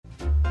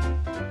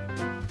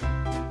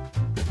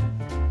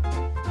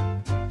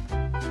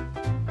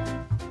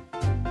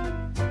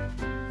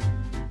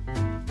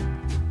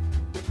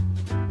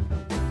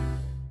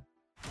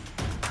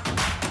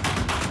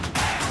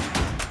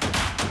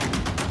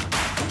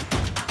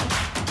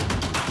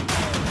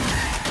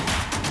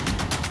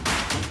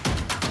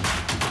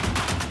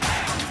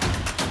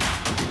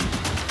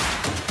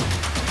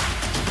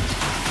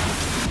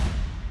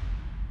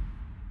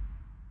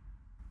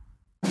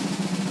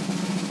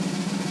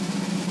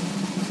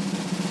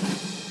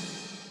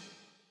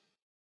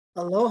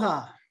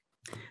Aloha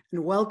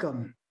and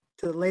welcome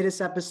to the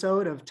latest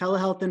episode of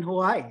Telehealth in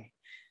Hawaii.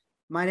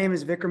 My name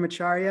is Vikram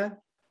Acharya.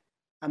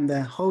 I'm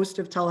the host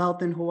of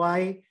Telehealth in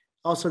Hawaii,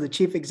 also the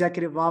Chief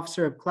Executive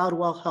Officer of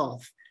Cloudwell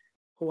Health,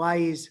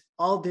 Hawaii's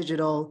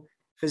all-digital,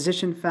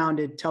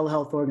 physician-founded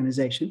telehealth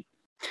organization.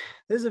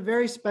 This is a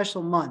very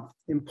special month,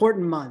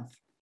 important month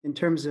in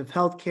terms of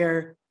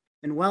healthcare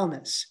and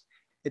wellness.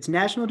 It's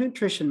National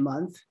Nutrition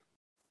Month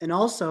and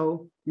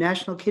also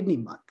National Kidney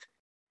Month.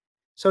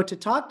 So to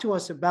talk to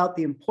us about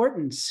the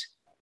importance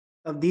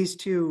of these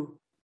two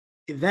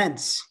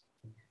events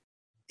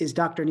is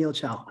Dr. Neil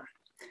Chauhan.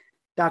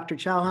 Dr.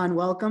 Chauhan,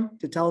 welcome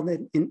to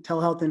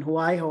Telehealth in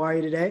Hawaii. How are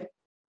you today?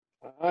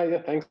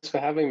 Yeah, thanks for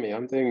having me.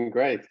 I'm doing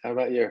great. How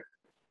about you?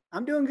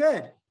 I'm doing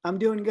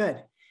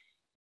good.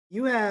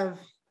 You have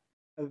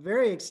a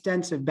very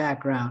extensive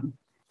background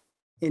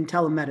in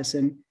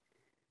telemedicine.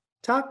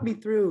 Talk me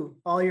through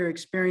all your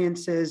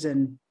experiences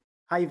and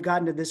how you've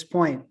gotten to this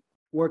point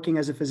working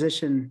as a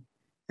physician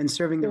and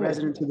serving the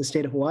residents of the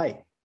state of Hawaii.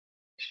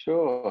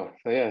 Sure.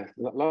 So yeah,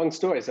 long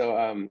story.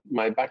 So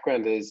my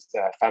background is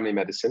family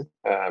medicine,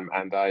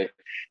 and I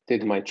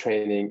did my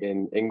training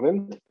in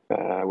England,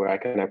 where I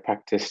kind of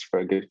practiced for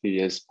a good few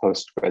years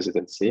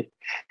post-residency.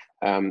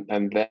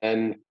 And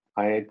then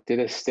I did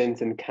a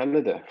stint in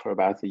Canada for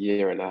about a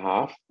year and a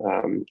half.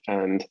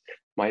 And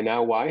my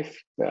now wife,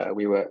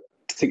 we were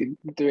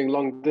doing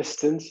long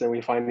distance, and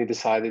we finally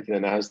decided,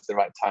 now's the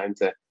right time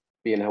to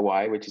be in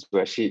Hawaii, which is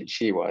where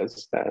she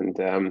was. And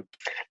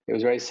it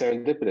was very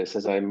serendipitous.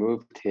 As I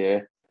moved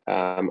here,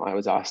 I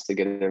was asked to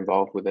get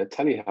involved with a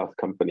telehealth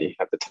company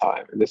at the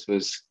time. And this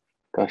was,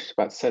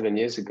 about 7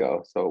 years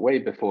ago, so way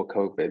before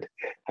COVID.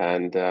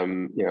 And, I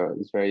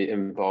was very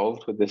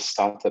involved with this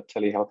startup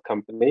telehealth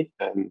company.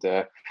 And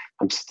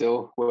I'm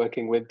still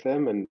working with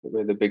them, and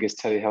we're the biggest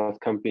telehealth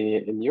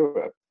company in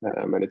Europe.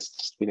 And it's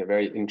just been a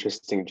very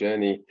interesting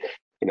journey,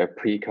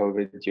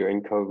 pre-COVID,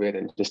 during COVID,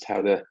 and just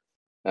how that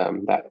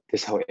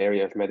this whole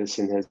area of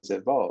medicine has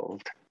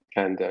evolved.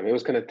 And it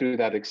was kind of through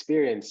that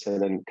experience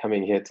and then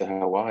coming here to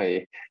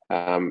Hawaii,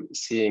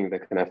 seeing the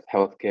kind of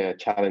healthcare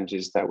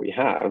challenges that we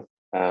have,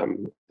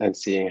 and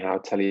seeing how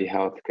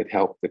telehealth could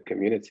help the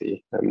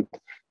community. And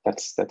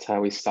that's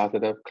how we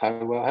started up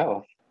Cloudwell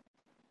Health.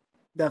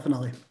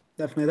 Definitely.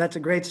 That's a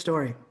great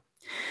story.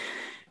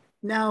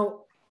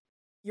 Now,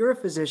 you're a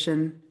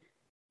physician.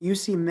 You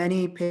see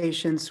many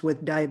patients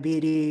with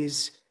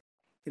diabetes,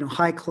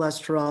 high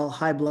cholesterol,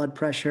 high blood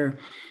pressure.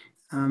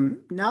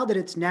 Now that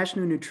it's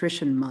National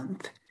Nutrition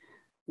Month,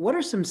 what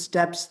are some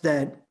steps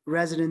that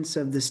residents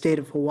of the state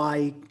of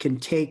Hawaii can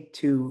take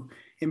to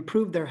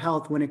improve their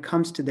health when it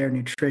comes to their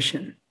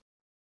nutrition?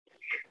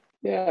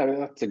 Yeah,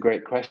 that's a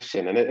great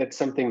question. And it's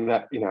something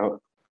that,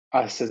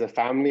 us as a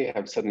family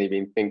have suddenly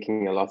been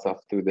thinking a lot of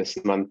through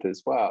this month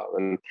as well.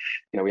 And,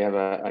 we have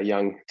a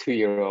young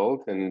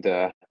 2-year-old, and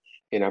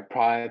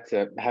prior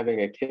to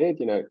having a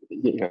kid,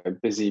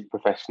 busy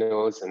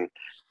professionals, and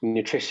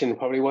nutrition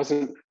probably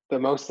wasn't the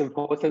most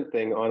important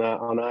thing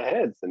on our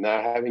heads. And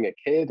now having a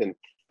kid and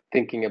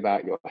thinking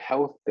about your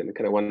health and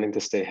kind of wanting to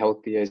stay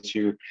healthy as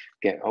you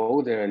get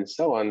older and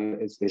so on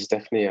is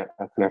definitely a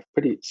kind of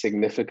pretty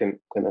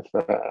significant kind of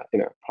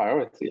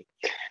priority.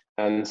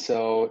 And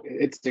so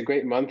it's a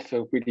great month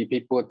for really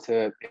people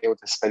to be able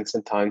to spend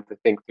some time to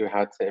think through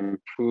how to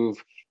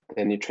improve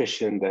their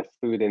nutrition, their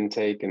food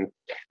intake, and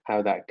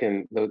how that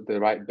can, the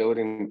right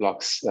building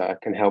blocks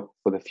can help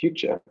for the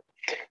future.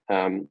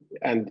 And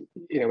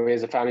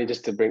as a family,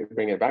 just to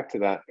bring it back to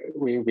that,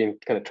 we've been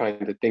kind of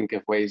trying to think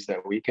of ways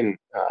that we can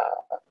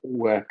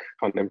work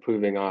on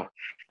improving our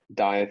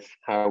diet,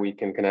 how we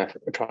can kind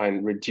of try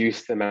and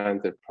reduce the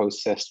amount of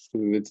processed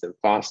foods and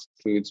fast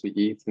foods we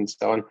eat and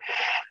so on.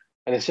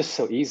 And it's just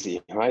so easy,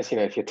 right?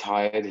 If you're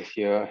tired, if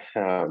you're,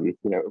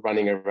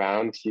 running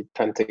around, you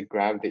tend to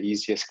grab the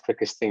easiest,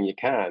 quickest thing you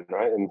can,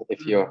 right? And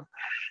if your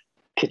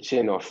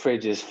kitchen or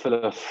fridge is full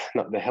of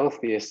not the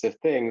healthiest of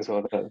things,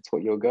 well, that's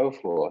what you'll go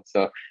for.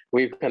 So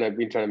we've kind of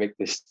been trying to make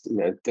this,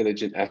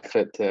 diligent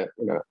effort to,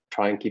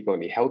 try and keep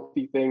only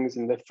healthy things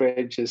in the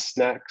fridge as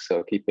snacks.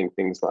 So keeping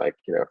things like,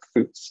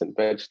 fruits and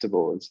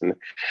vegetables,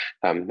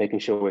 and making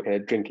sure we're kind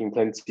of drinking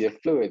plenty of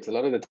fluids. A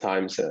lot of the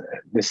times,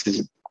 this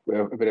is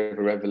a bit of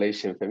a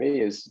revelation for me,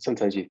 is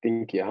sometimes you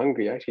think you're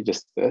hungry, you're actually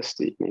just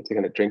thirsty. You need to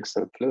kind of drink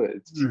some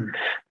fluids.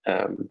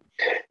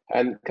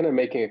 And kind of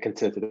making a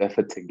concerted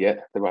effort to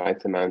get the right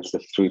amounts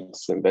of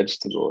fruits and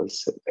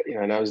vegetables.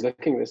 And I was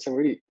looking, there's some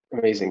really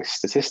amazing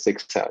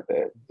statistics out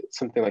there.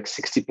 Something like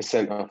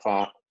 60% of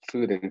our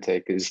food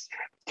intake is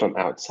from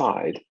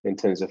outside, in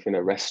terms of,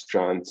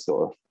 restaurants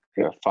or,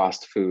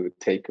 fast food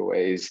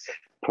takeaways,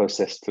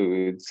 processed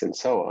foods, and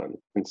so on.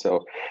 And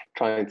so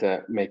trying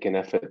to make an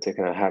effort to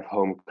kind of have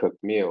home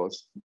cooked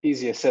meals,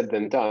 easier said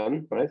than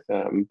done, right?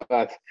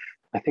 But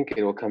I think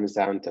it all comes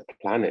down to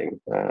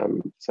planning.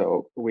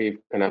 So we've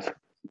kind of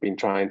been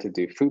trying to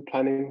do food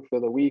planning for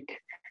the week,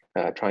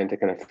 trying to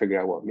kind of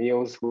figure out what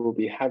meals we'll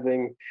be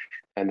having.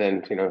 And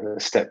then, a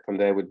step from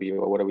there would be,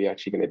 well, what are we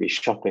actually going to be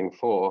shopping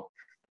for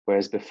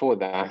Whereas before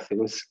that, it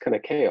was kind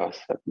of chaos.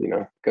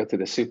 Go to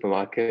the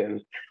supermarket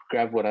and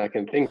grab what I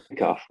can think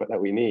of that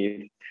we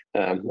need.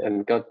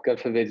 And God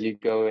forbid you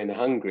go in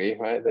hungry,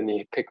 right? Then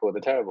you pick all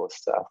the terrible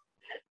stuff.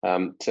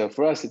 So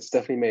for us, it's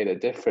definitely made a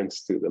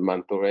difference through the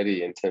month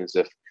already in terms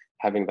of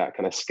having that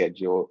kind of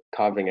schedule,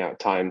 carving out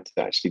time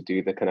to actually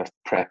do the kind of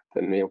prep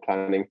and meal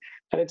planning.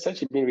 And it's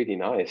actually been really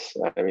nice.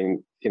 I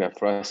mean,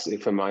 for us,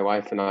 for my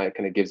wife and I, it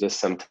kind of gives us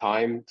some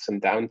time, some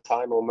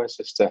downtime almost,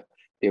 just to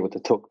be able to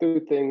talk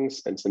through things,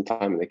 spend some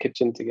time in the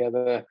kitchen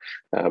together.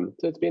 So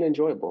it's been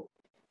enjoyable.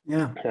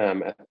 Yeah.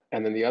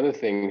 And then the other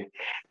thing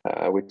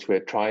which we're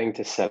trying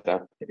to set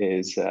up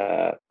is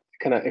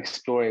kind of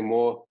exploring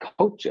more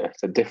culture,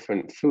 so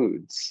different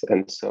foods.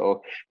 And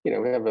so, we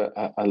have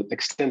an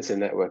extensive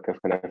network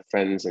of kind of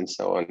friends and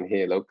so on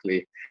here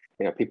locally,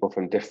 people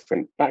from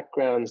different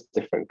backgrounds,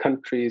 different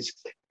countries.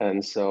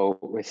 And so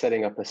we're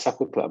setting up a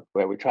supper club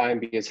where we try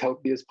and be as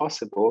healthy as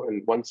possible.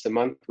 And once a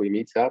month we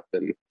meet up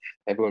and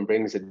everyone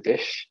brings a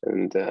dish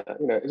and,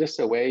 just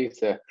a way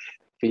for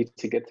you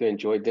to get to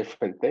enjoy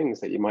different things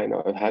that you might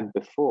not have had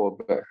before,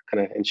 but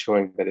kind of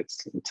ensuring that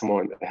it's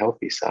more on the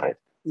healthy side.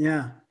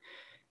 Yeah.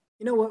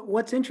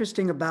 What's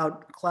interesting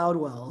about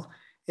Cloudwell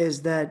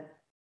is that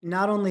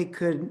not only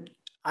could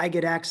I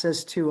get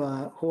access to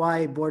a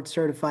Hawaii board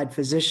certified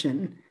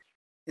physician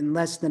in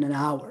less than an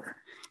hour,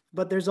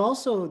 but there's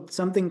also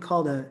something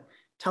called a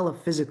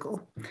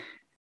telephysical.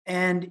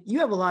 And you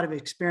have a lot of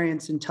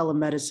experience in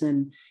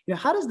telemedicine.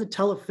 How does the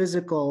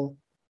telephysical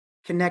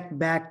connect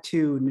back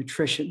to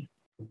nutrition?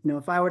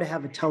 If I were to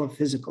have a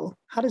telephysical,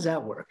 how does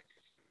that work?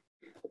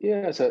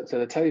 Yeah, so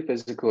the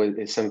telephysical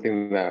is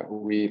something that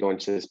we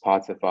launched as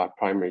part of our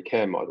primary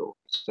care model.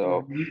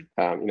 So,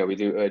 we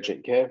do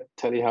urgent care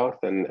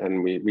telehealth,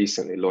 and we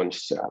recently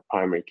launched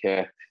primary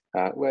care,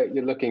 where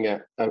you're looking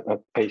at a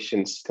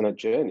patient's kind of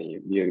journey.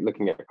 You're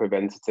looking at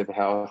preventative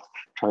health,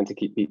 trying to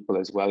keep people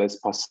as well as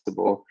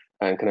possible,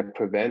 and kind of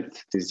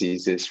prevent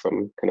diseases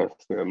from kind of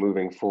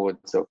moving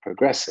forwards or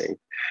progressing.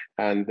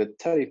 And the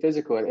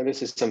telephysical, and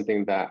this is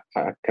something that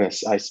I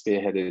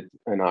spearheaded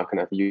in our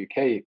kind of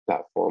UK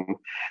platform,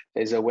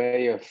 is a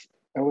way of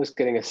almost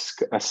getting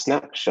a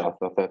snapshot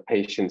of a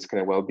patient's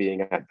kind of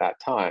well-being at that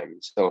time.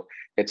 So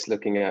it's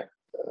looking at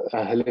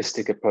a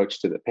holistic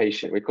approach to the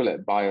patient. We call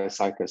it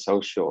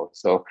biopsychosocial.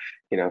 So,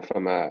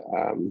 from a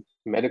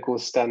medical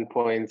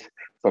standpoint,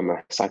 from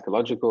a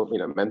psychological,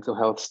 mental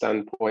health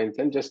standpoint,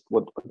 and just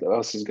what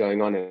else is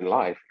going on in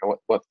life,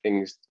 what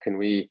things can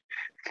we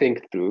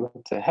think through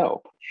to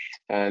help.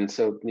 And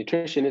so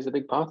nutrition is a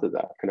big part of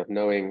that, kind of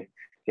knowing,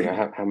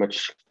 how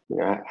much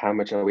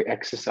are we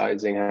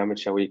exercising, how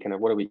much are we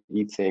what are we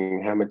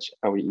eating, how much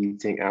are we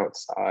eating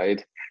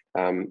outside,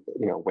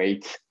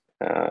 weight,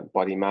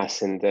 body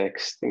mass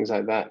index, things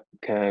like that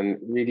can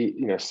really,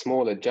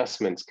 small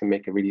adjustments can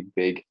make a really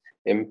big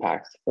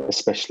impact,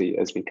 especially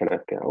as we kind of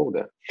get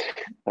older.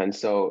 And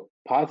so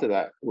part of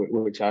that,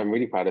 which I'm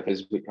really proud of,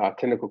 is our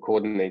clinical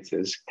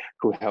coordinators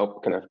who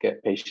help kind of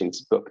get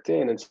patients booked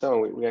in. And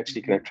so we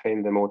actually kind of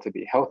train them all to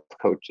be health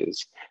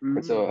coaches. Mm-hmm.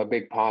 And so a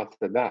big part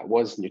of that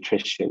was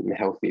nutrition and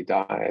healthy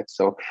diet.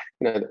 So,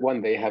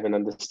 one, they have an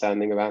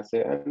understanding about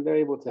it and they're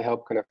able to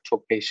help kind of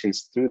talk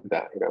patients through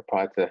that,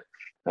 prior to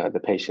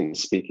the patient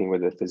speaking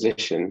with a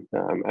physician,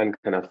 and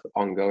kind of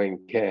ongoing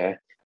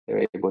care.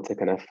 They're able to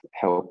kind of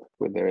help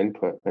with their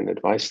input and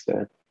advice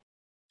there.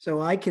 So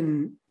I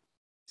can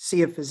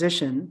see a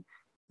physician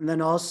and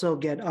then also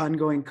get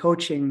ongoing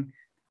coaching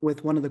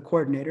with one of the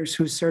coordinators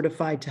who's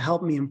certified to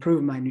help me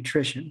improve my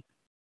nutrition.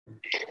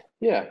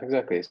 Yeah,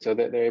 exactly. So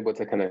that they're able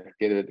to kind of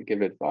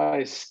give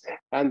advice,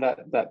 and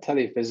that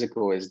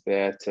telephysical is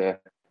there to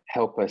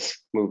help us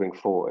moving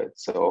forward.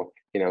 So,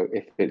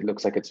 if it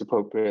looks like it's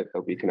appropriate,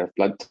 there'll be kind of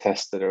blood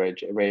tests that are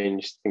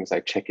arranged, things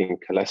like checking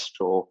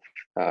cholesterol,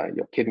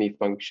 your kidney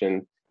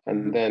function.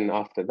 And then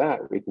after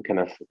that, we can kind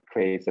of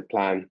create a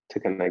plan to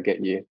kind of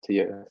get you to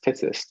your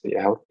fittest, to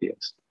your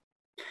healthiest.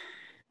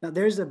 Now,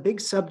 there's a big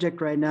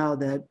subject right now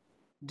that,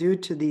 due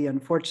to the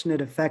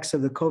unfortunate effects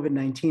of the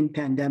COVID-19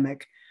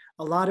 pandemic,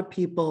 a lot of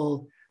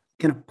people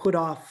kind of put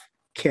off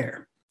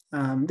care.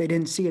 They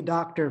didn't see a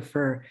doctor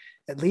for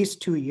at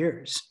least 2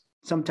 years,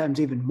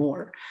 sometimes even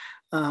more.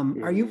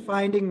 Are you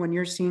finding when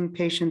you're seeing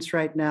patients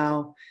right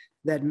now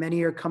that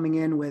many are coming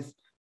in with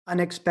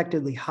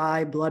unexpectedly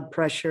high blood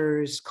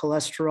pressures,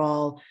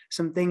 cholesterol,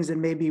 some things that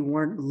maybe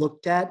weren't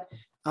looked at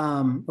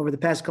over the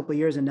past couple of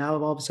years, and now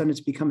all of a sudden it's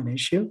become an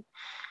issue?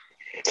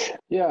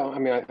 Yeah, I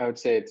mean, I would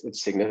say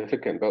it's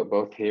significant,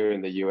 both here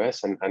in the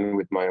US and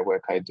with my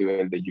work I do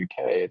in the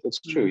UK. It's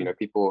true,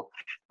 people,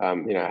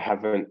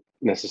 haven't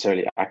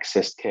necessarily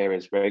accessed care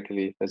as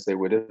regularly as they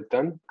would have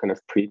done kind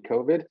of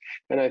pre-COVID.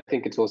 And I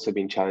think it's also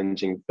been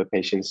challenging for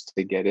patients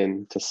to get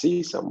in to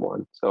see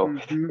someone. So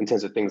in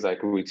terms of things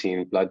like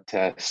routine blood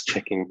tests,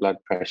 checking blood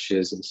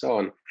pressures and so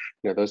on,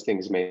 those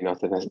things may not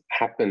have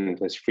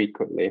happened as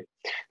frequently.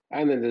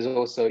 And then there's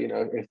also,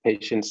 if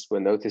patients were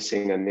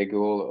noticing a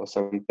niggle or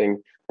something,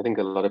 I think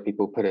a lot of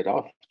people put it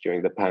off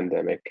during the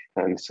pandemic.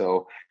 And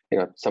so,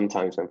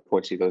 sometimes,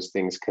 unfortunately, those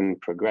things can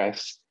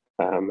progress.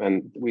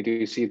 And we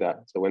do see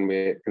that. So when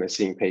we're kind of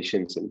seeing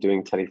patients and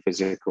doing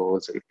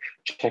telephysicals and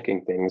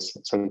checking things,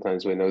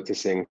 sometimes we're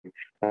noticing,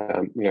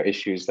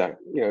 issues that,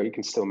 you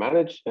can still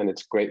manage. And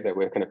it's great that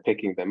we're kind of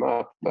picking them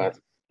up. But,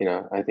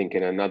 I think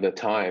in another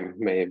time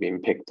may have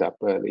been picked up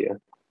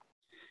earlier.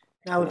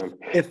 Now,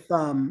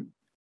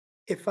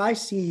 if I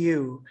see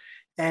you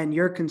and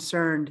you're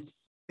concerned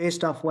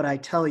based off what I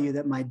tell you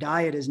that my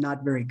diet is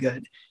not very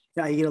good,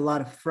 I eat a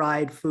lot of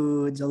fried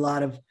foods, a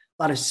lot of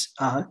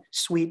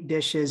sweet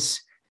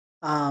dishes,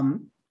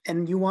 and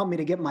you want me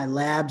to get my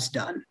labs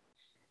done.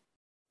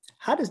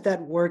 How does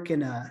that work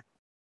in a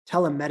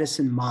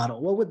telemedicine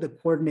model? What would the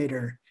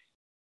coordinator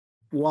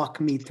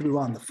walk me through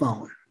on the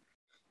phone?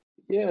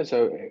 Yeah,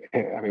 so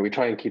we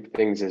try and keep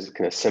things as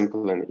kind of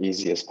simple and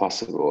easy as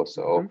possible.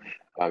 So,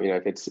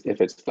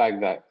 if it's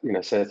flagged that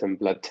certain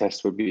blood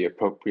tests would be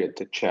appropriate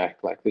to check,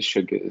 like the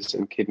sugars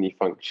and kidney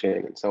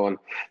function and so on,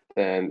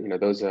 then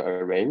those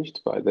are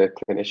arranged by the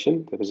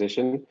clinician, the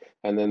physician,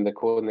 and then the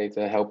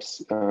coordinator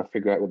helps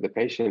figure out with the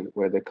patient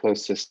where the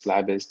closest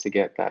lab is to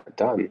get that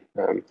done.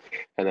 And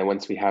then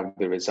once we have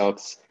the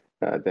results,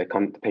 the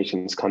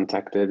patient's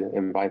contacted,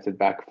 invited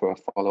back for a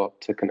follow-up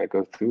to kind of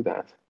go through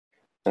that.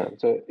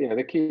 So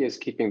the key is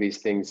keeping these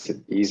things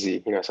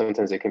easy.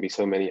 Sometimes there can be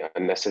so many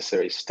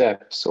unnecessary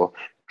steps or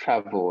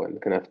travel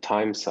and kind of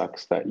time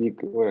sucks that you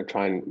want to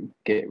try and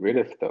get rid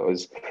of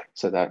those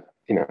so that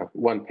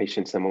one,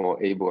 patients are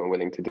more able and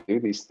willing to do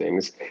these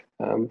things,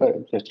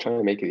 but just trying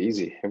to make it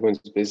easy. Everyone's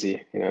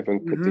busy.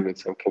 Everyone could do with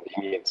some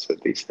convenience with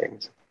these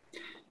things.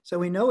 So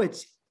we know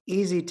it's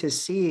easy to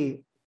see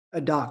a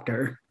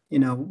doctor,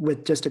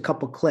 with just a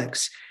couple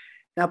clicks.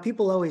 Now,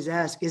 people always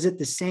ask, is it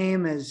the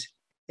same as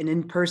an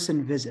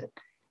in-person visit?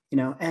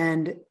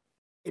 And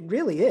it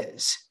really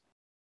is.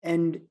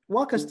 And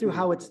walk us through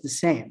how it's the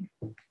same.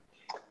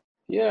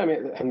 Yeah,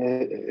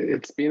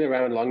 it's been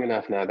around long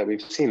enough now that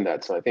we've seen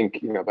that. So I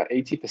think about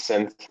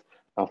 80%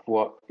 of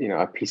what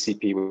a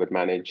PCP would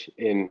manage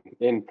in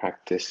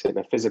practice in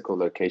a physical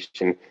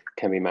location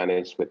can be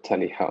managed with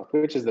telehealth,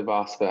 which is the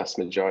vast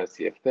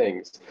majority of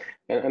things.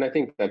 And I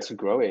think that's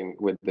growing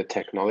with the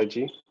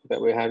technology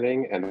that we're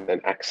having, and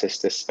then access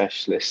to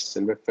specialists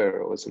and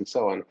referrals and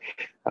so on.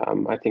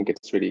 I think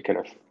it's really kind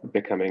of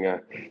becoming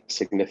a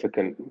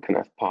significant kind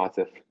of part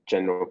of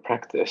general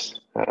practice.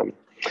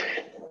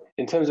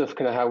 In terms of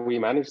kind of how we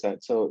manage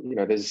that, so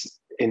there's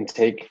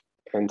intake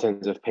in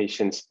terms of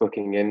patients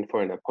booking in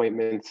for an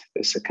appointment.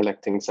 There's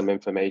collecting some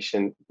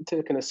information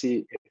to kind of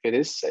see if it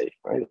is safe,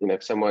 right?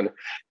 If someone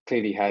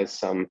clearly has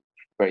some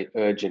very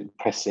urgent,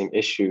 pressing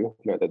issue,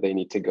 that they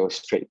need to go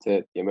straight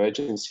to the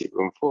emergency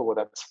room for, well,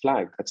 that's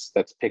flagged.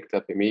 That's picked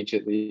up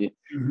immediately.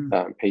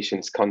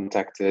 Patients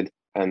contacted,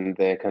 and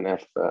they're kind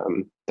of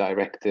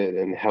directed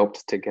and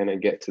helped to kind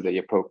of get to the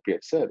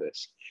appropriate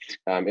service.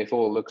 If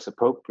all looks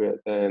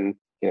appropriate, then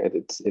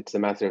it's a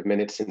matter of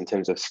minutes in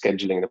terms of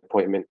scheduling an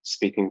appointment,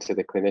 speaking to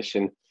the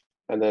clinician,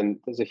 and then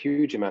there's a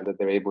huge amount that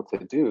they're able to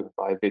do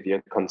by video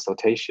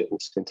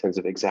consultations in terms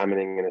of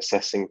examining and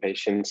assessing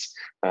patients,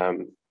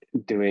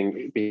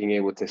 being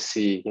able to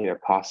see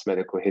past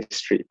medical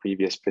history,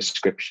 previous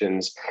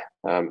prescriptions.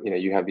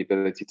 You have the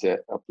ability to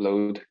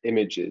upload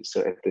images, so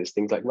if there's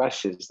things like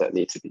rashes that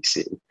need to be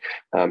seen,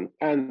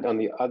 and on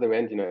the other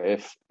end,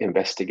 if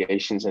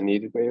investigations are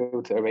needed, we're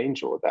able to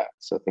arrange all that,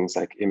 so things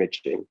like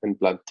imaging and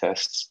blood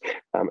tests,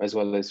 as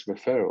well as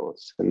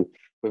referrals. And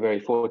we're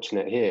very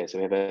fortunate here, so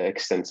we have an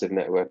extensive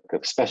network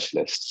of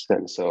specialists,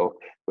 and so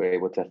we're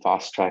able to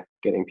fast track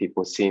getting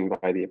people seen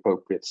by the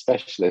appropriate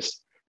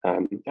specialist.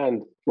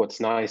 And what's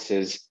nice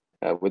is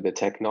with the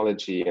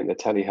technology and the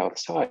telehealth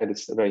side,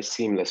 it's a very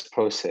seamless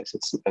process.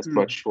 It's a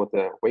much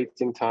shorter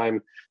waiting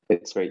time.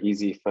 It's very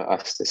easy for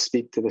us to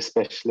speak to the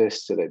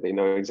specialist so that they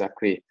know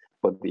exactly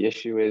what the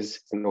issue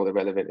is, and all the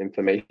relevant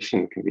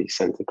information can be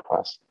sent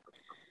across.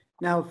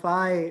 Now, if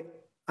I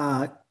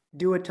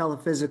do a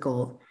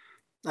telephysical,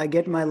 I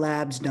get my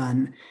labs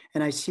done,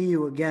 and I see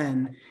you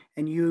again,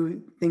 and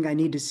you think I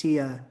need to see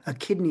a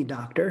kidney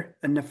doctor,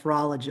 a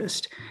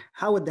nephrologist,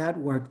 how would that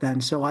work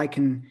then, so I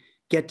can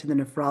get to the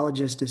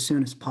nephrologist as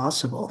soon as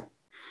possible?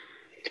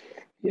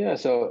 Yeah,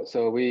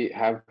 so we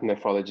have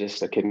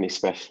nephrologists or kidney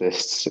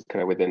specialists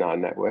kind of within our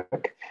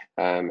network.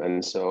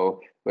 And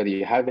so whether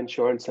you have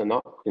insurance or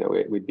not,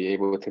 we'd be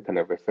able to kind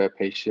of refer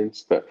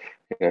patients. But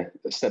the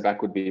step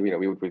back would be,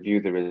 we would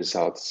review the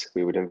results.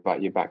 We would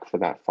invite you back for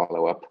that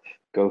follow-up,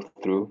 go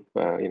through,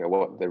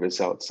 what the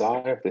results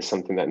are, if there's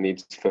something that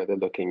needs further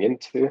looking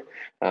into,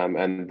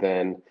 and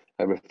then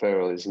a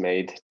referral is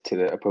made to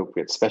the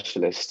appropriate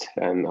specialist,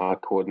 and our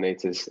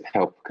coordinators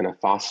help kind of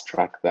fast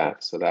track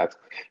that, so that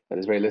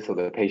there's very little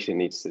the patient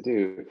needs to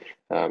do.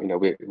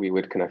 We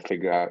would kind of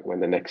figure out when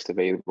the next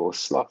available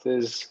slot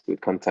is.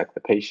 We'd contact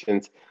the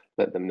patient,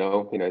 let them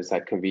know, is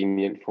that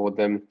convenient for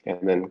them,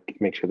 and then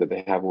make sure that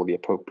they have all the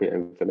appropriate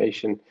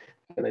information.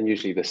 And then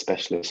usually the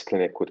specialist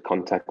clinic would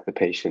contact the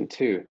patient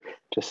too,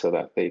 just so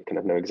that they kind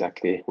of know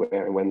exactly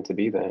where and when to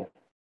be there.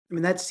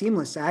 That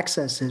seamless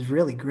access is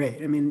really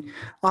great.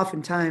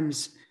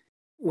 Oftentimes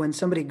when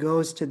somebody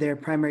goes to their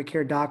primary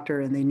care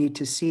doctor and they need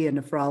to see a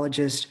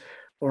nephrologist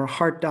or a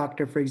heart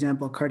doctor, for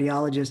example, a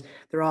cardiologist,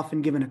 they're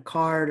often given a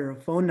card or a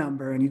phone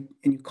number, and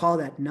you call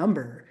that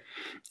number.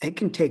 It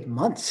can take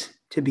months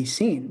to be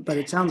seen, but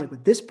it sounds like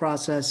with this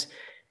process,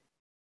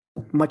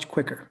 much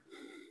quicker.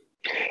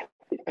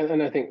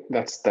 And I think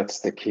that's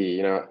the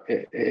key.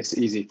 It's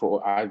easy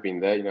for, I've been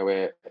there,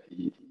 where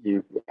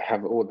you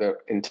have all the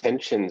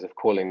intentions of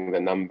calling the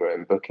number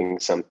and booking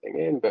something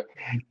in, but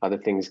other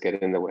things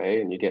get in the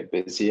way and you get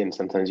busy, and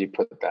sometimes you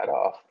put that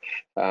off.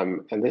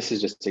 And this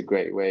is just a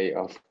great way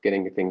of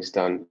getting things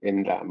done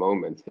in that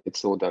moment.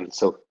 It's all done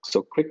so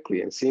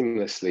quickly and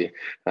seamlessly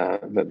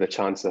that the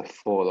chance of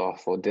fall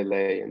off or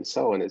delay and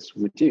so on is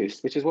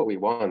reduced, which is what we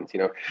want.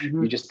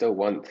 You just don't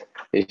want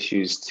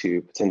issues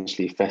to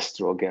potentially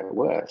fester or get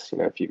worse.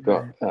 If you've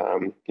got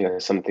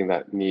something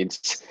that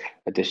needs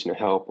additional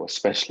help or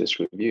specialist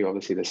review,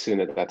 obviously the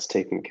sooner that's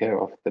taken care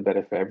of, the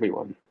better for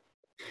everyone.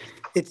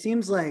 It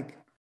seems like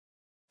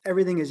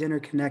everything is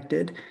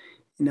interconnected.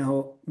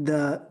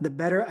 The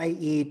better I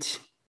eat,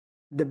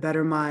 the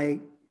better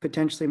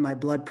potentially my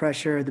blood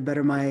pressure, the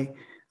better my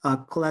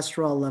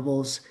cholesterol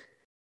levels,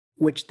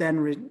 which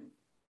then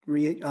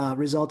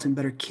results in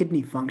better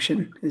kidney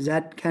function. Is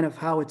that kind of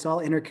how it's all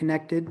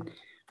interconnected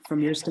from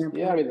your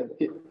standpoint? Yeah, I mean,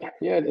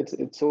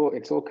 it's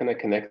all kind of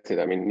connected.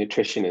 I mean,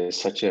 nutrition is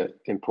such an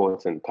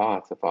important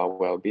part of our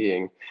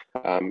well-being,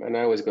 and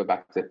I always go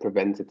back to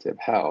preventative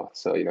health.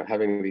 So,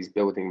 having these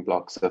building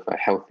blocks of a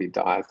healthy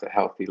diet, a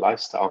healthy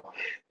lifestyle,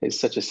 is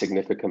such a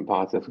significant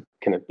part of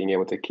kind of being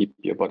able to keep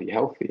your body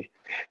healthy.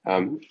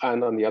 And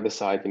on the other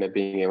side,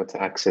 being able to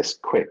access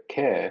quick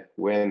care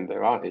when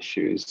there are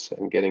issues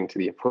and getting to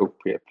the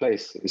appropriate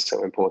place is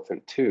so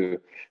important too,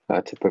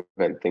 to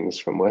prevent things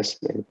from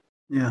worsening.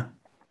 Yeah.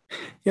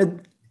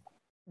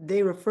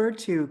 They refer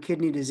to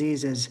kidney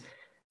disease as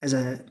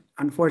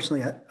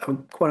unfortunately a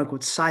quote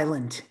unquote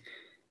silent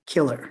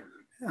killer.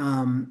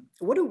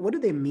 What do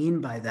they mean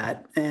by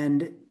that?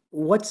 And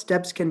what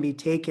steps can be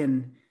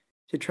taken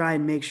to try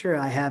and make sure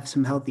I have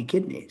some healthy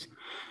kidneys?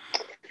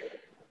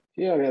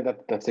 Yeah,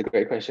 that's a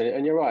great question.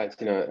 And you're right,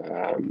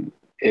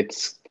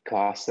 it's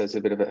classed as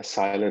a bit of a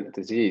silent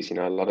disease.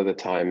 A lot of the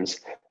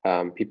times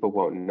people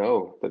won't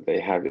know that they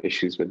have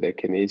issues with their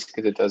kidneys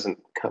because it doesn't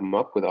come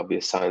up with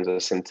obvious signs or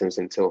symptoms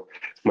until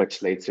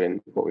much later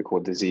in what we call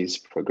disease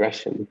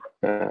progression.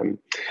 And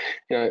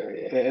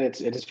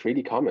it is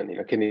really common.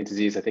 Kidney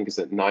disease, I think, is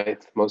the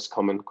 9th most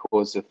common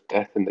cause of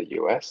death in the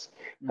US.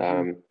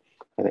 Mm-hmm.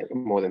 I think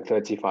more than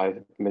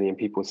 35 million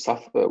people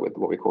suffer with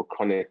what we call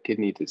chronic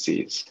kidney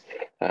disease.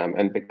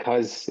 And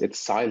because it's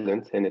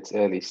silent in its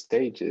early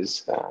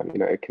stages,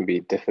 it can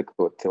be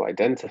difficult to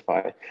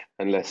identify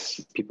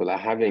unless people are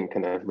having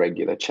kind of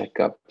regular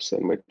checkups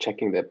and we're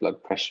checking their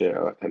blood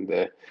pressure and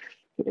their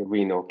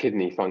renal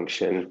kidney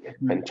function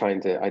and trying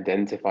to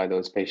identify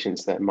those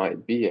patients that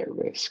might be at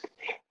risk.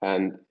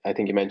 And I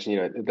think you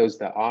mentioned, those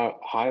that are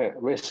high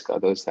at risk are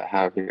those that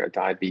have,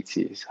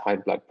 diabetes, high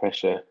blood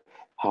pressure,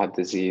 heart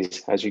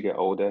disease. As you get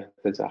older,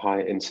 there's a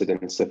high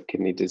incidence of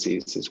kidney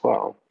disease as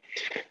well.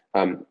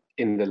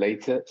 In the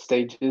later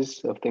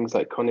stages of things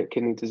like chronic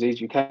kidney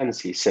disease, you can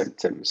see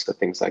symptoms of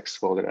things like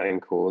swollen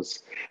ankles,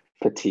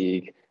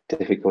 fatigue,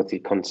 difficulty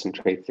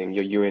concentrating.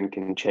 Your urine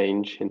can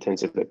change in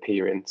terms of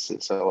appearance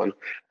and so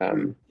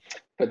on.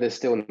 But they're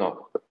still not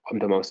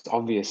the most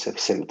obvious of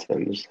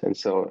symptoms. And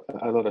so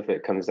a lot of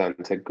it comes down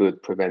to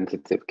good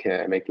preventative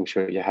care, making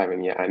sure you're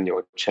having your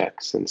annual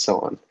checks and so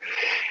on.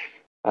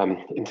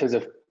 In terms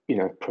of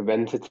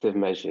preventative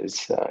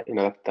measures,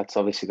 that's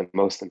obviously the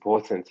most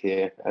important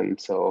here. And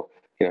so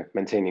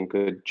maintaining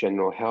good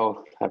general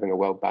health, having a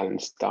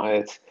well-balanced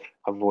diet,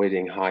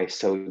 avoiding high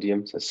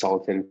sodium, so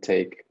salt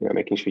intake,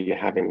 making sure you're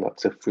having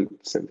lots of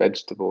fruits and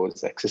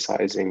vegetables,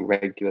 exercising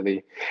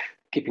regularly,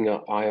 keeping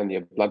an eye on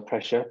your blood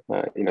pressure.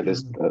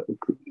 There's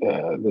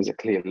a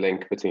clear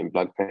link between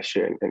blood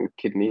pressure and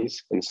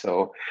kidneys. And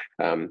so,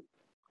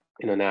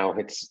 now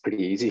it's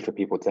pretty easy for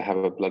people to have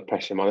a blood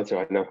pressure monitor.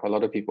 I know a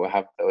lot of people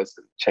have those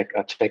and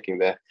are checking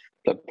their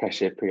blood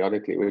pressure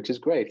periodically, which is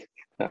great.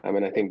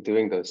 And I think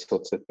doing those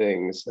sorts of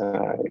things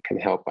can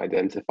help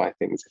identify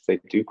things if they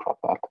do crop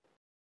up.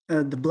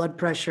 The blood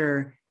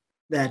pressure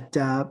that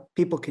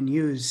people can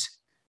use,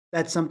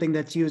 that's something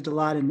that's used a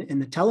lot in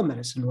the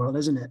telemedicine world,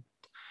 isn't it?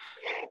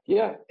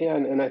 Yeah,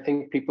 and I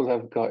think people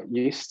have got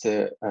used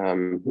to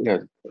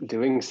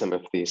doing some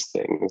of these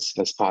things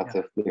as part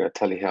of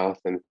telehealth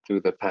and through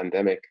the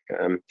pandemic.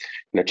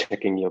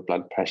 Checking your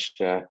blood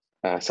pressure.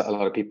 So a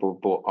lot of people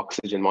bought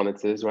oxygen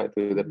monitors right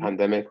through the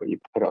pandemic, where you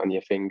put it on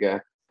your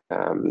finger.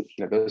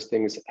 Those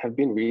things have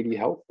been really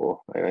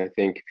helpful. And I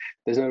think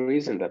there's no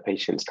reason that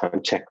patients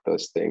can't check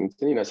those things.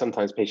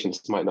 Sometimes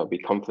patients might not be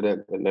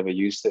confident, they've never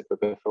used it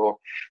before,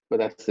 but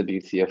that's the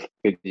beauty of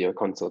video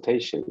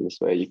consultations,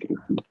 where you can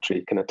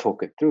literally kind of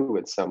talk it through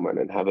with someone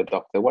and have a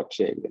doctor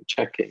watching and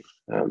checking.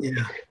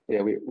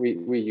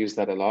 We use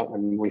that a lot,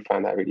 and we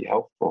find that really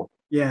helpful.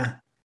 Yeah.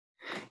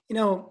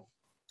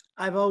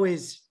 I've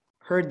always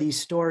heard these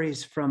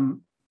stories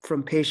from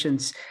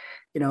patients,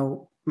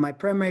 my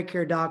primary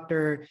care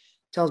doctor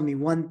tells me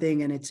one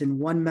thing and it's in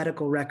one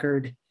medical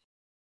record.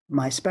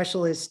 My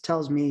specialist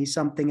tells me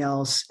something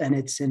else and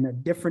it's in a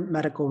different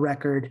medical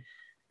record.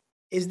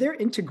 Is there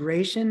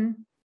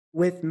integration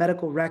with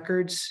medical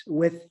records,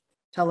 with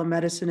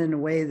telemedicine in a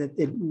way that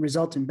it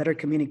results in better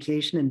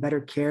communication and better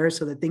care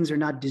so that things are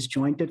not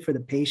disjointed for the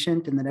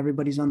patient and that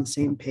everybody's on the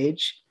same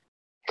page?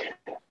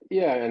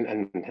 Yeah,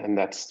 and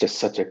that's just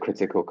such a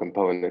critical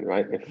component,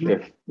 right?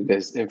 If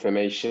there's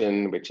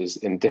information which is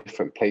in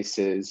different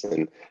places,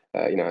 and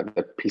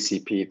the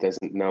PCP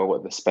doesn't know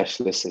what the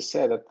specialist has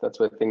said, that's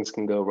where things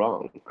can go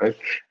wrong, right?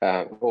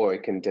 Or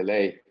it can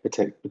delay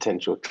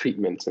potential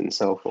treatments and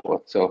so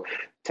forth. So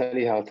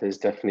telehealth has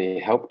definitely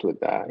helped with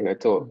that.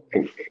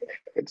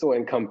 It's all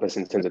encompassed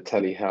in terms of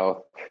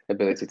telehealth,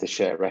 ability to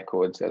share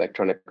records,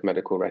 electronic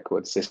medical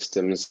record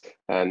systems,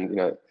 and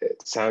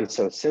it sounds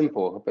so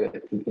simple,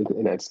 but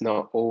it's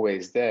not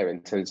always there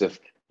in terms of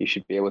you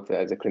should be able to,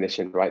 as a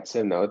clinician, write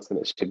some notes, and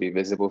it should be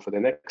visible for the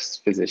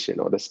next physician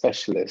or the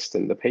specialist,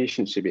 and the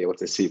patient should be able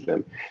to see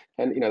them.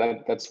 And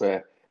that's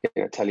where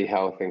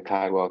telehealth and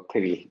CloudWell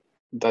clearly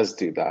does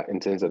do that in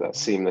terms of that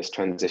seamless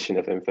transition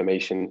of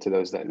information to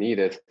those that need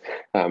it.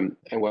 And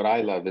what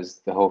I love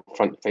is the whole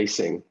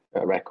front-facing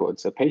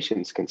records so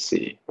patients can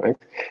see, right?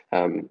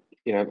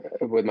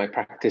 With my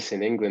practice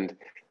in England,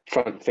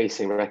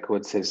 front-facing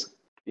records has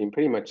been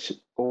pretty much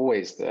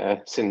always there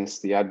since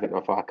the advent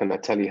of our kind of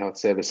telehealth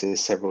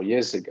services several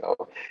years ago.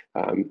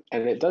 And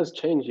it does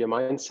change your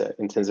mindset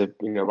in terms of,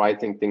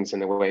 writing things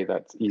in a way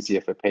that's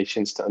easier for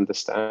patients to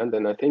understand.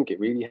 And I think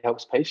it really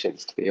helps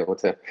patients to be able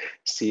to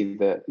see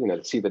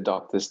the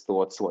doctor's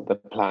thoughts, what the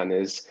plan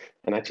is,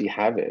 and actually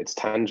have it. It's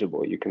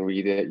tangible. You can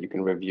read it, you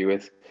can review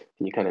it,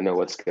 and you kind of know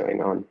what's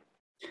going on.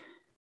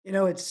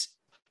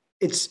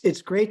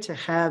 It's great to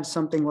have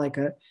something like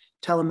a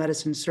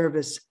telemedicine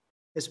service,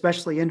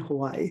 especially in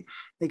Hawaii,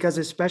 because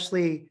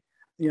especially,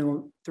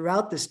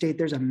 throughout the state,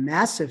 there's a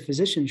massive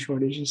physician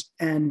shortages,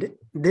 and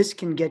this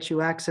can get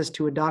you access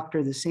to a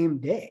doctor the same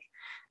day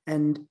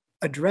and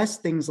address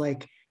things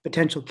like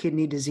potential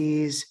kidney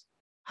disease,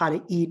 how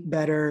to eat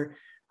better,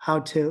 how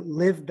to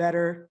live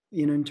better,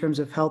 in terms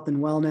of health and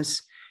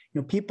wellness.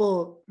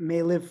 People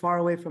may live far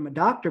away from a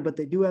doctor, but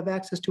they do have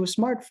access to a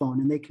smartphone,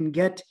 and they can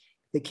get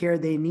the care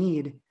they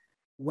need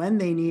when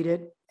they need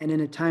it and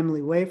in a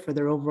timely way for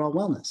their overall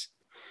wellness.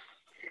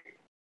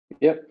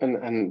 Yep,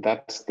 and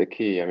that's the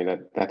key. I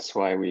mean, that's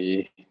why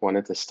we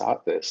wanted to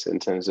start this in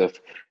terms of,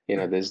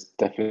 there's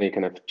definitely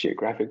kind of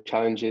geographic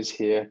challenges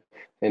here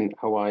in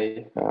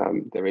Hawaii.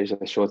 There is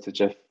a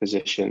shortage of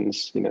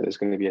physicians. There's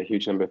going to be a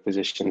huge number of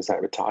physicians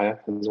that retire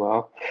as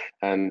well.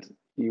 And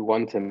you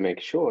want to make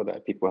sure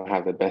that people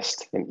have the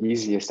best and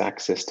easiest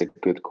access to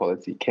good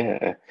quality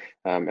care.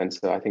 And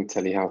so I think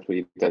telehealth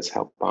really does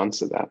help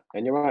answer that.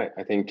 And you're right.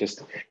 I think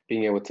just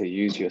being able to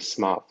use your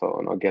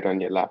smartphone or get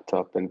on your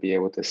laptop and be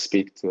able to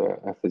speak to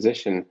a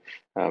physician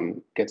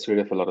gets rid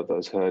of a lot of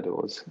those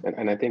hurdles.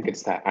 And I think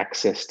it's that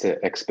access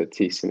to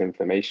expertise and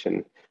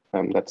information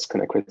that's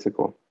kind of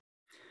critical.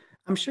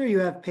 I'm sure you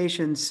have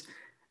patients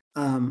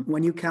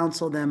when you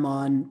counsel them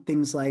on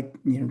things like,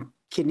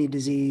 kidney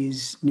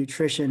disease,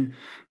 nutrition,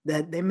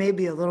 that they may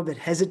be a little bit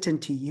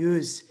hesitant to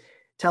use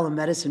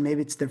telemedicine.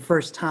 Maybe it's their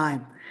first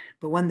time,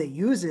 but when they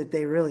use it,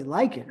 they really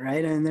like it,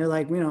 right? And they're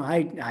like,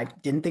 I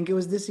didn't think it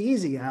was this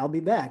easy. I'll be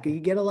back. You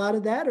get a lot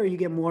of that, or you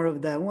get more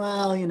of that,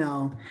 well,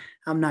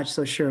 I'm not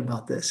so sure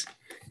about this.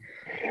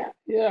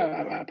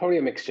 Yeah, probably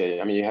a mixture.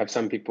 I mean, you have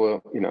some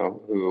people,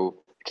 who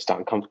just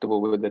aren't comfortable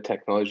with the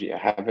technology or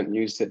haven't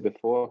used it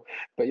before.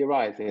 But you're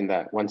right in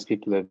that once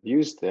people have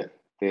used it,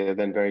 they're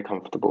then very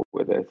comfortable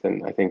with it.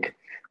 And I think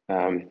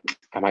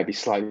I might be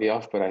slightly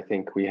off, but I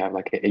think we have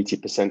like an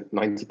 80%,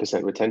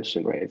 90%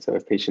 retention rate. So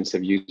if patients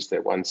have used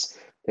it once,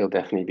 they'll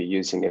definitely be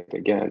using it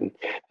again.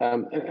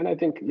 And I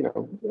think,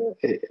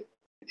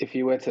 if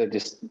you were to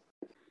just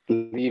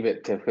leave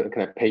it to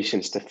kind of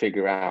patients to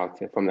figure out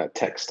from that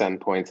tech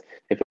standpoint,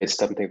 if it's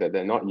something that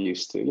they're not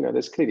used to,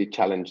 there's clearly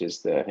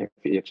challenges there if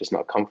you're just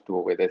not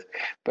comfortable with it.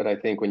 But I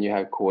think when you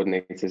have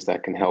coordinators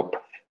that can help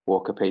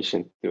walk a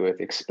patient through it,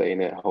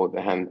 explain it, hold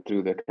their hand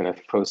through the kind of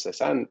process,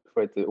 and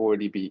for it to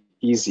already be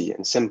easy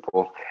and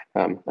simple,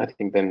 I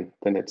think then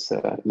it's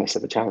less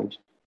of a challenge.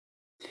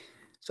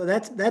 So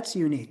that's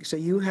unique. So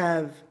you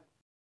have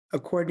a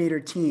coordinator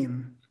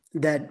team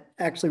that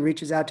actually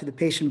reaches out to the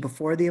patient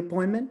before the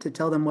appointment to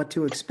tell them what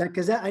to expect?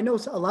 Because I know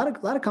a lot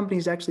of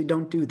companies actually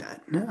don't do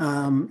that.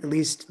 At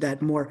least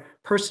that more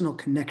personal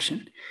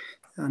connection.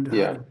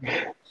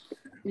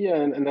 Yeah,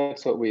 and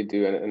that's what we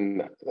do,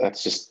 and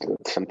that's just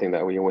something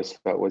that we always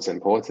felt was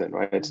important,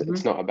 right?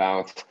 It's not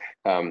about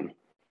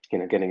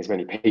getting as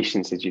many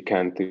patients as you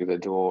can through the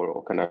door,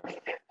 or kind of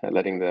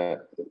letting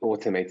the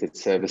automated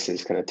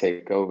services kind of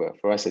take over.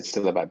 For us, it's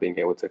still about being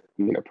able to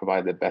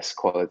provide the best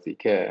quality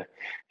care.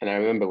 And I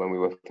remember when we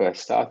were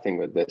first starting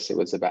with this, it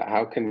was about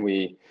how can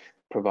we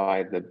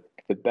provide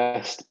the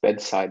best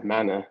bedside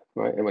manner,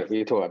 right? And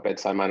we talk about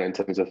bedside manner in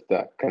terms of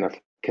that kind of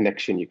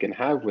connection you can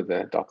have with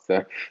a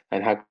doctor,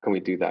 and how can we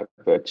do that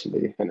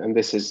virtually? And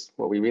this is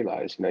what we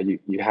realize.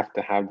 You have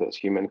to have those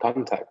human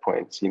contact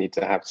points. You need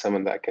to have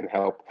someone that can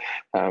help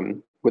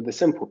with the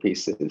simple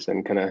pieces,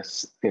 and kind of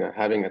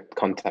having a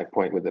contact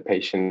point with the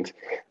patient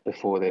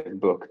before they're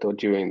booked or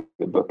during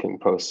the booking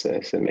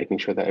process, and making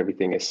sure that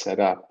everything is set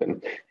up.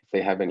 And if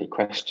they have any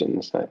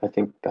questions, I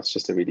think that's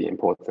just a really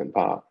important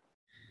part.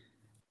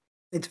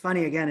 It's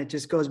funny, again, it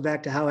just goes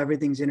back to how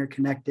everything's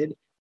interconnected.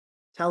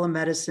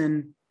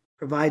 Telemedicine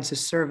provides a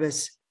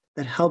service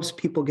that helps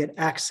people get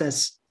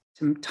access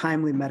to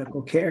timely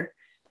medical care.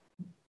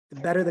 The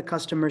better the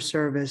customer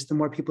service, the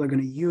more people are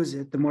going to use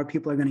it. The more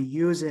people are going to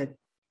use it,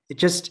 it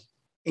just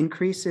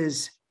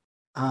increases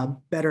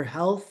better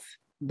health,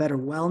 better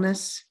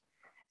wellness,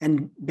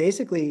 and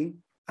basically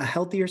a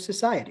healthier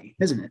society,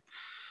 isn't it?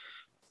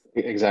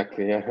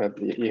 Exactly. Yeah,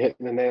 you hit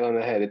the nail on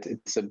the head.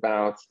 It's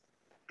about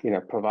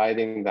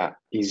providing that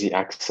easy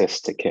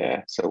access to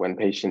care. So when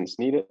patients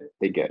need it,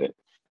 they get it.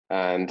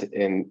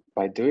 And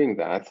by doing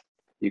that,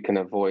 you can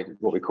avoid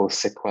what we call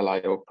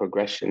sequelae or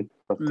progression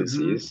of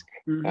disease.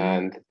 Mm-hmm.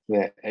 And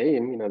the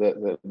aim,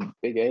 the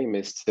big aim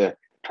is to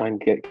try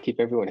and keep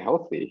everyone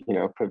healthy,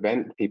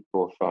 prevent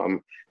people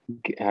from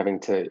having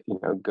to,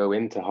 go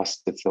into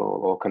hospital,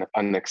 or kind of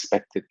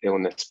unexpected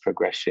illness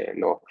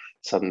progression or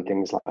sudden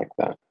things like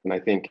that. And I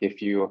think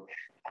if you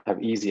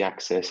have easy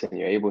access and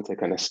you're able to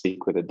kind of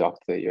speak with a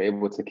doctor, you're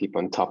able to keep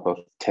on top of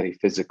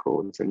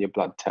telephysicals and your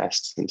blood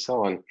tests and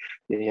so on,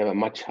 you have a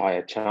much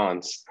higher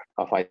chance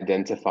of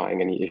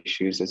identifying any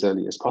issues as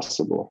early as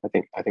possible. I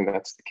think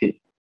that's the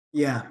key.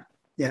 Yeah.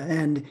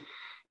 And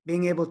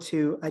being able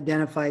to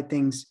identify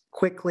things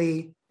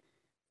quickly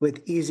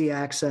with easy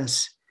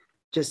access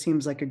just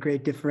seems like a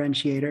great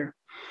differentiator.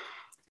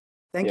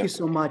 Thank you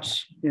so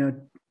much,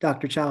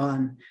 Dr.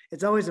 Chauhan.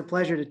 It's always a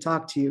pleasure to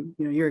talk to you.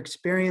 Your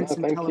experience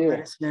in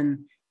telemedicine,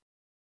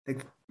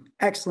 the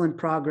excellent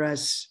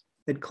progress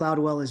that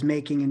Cloudwell is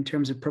making in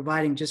terms of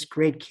providing just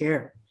great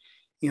care,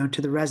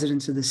 to the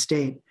residents of the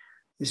state.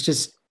 It's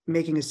just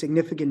making a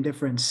significant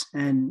difference.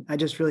 And I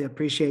just really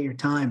appreciate your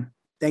time.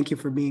 Thank you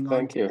for being on.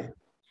 Thank you.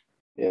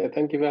 Yeah,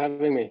 thank you for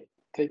having me.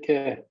 Take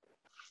care.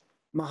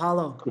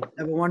 Mahalo.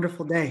 Have a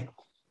wonderful day.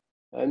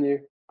 And you.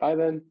 Bye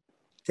then.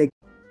 Take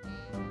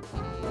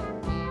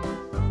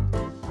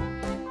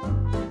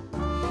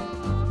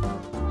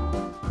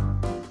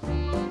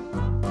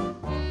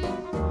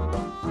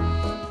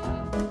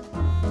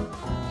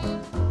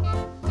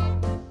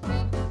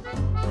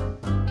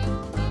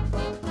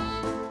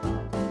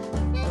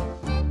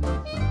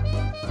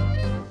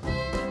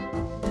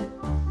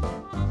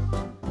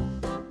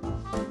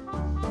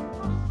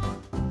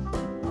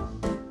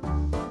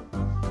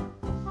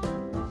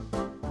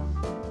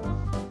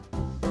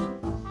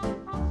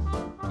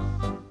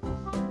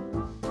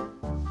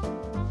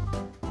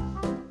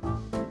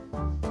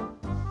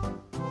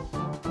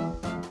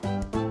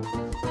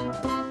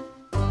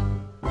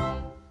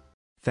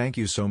Thank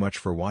you so much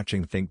for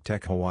watching Think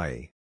Tech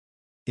Hawaii.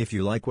 If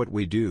you like what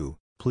we do,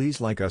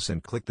 please like us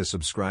and click the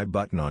subscribe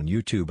button on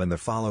YouTube and the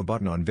follow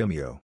button on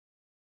Vimeo.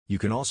 You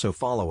can also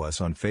follow us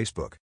on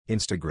Facebook,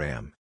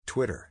 Instagram,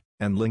 Twitter,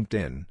 and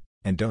LinkedIn,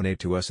 and donate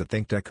to us at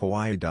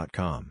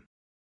thinktechhawaii.com.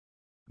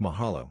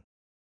 Mahalo.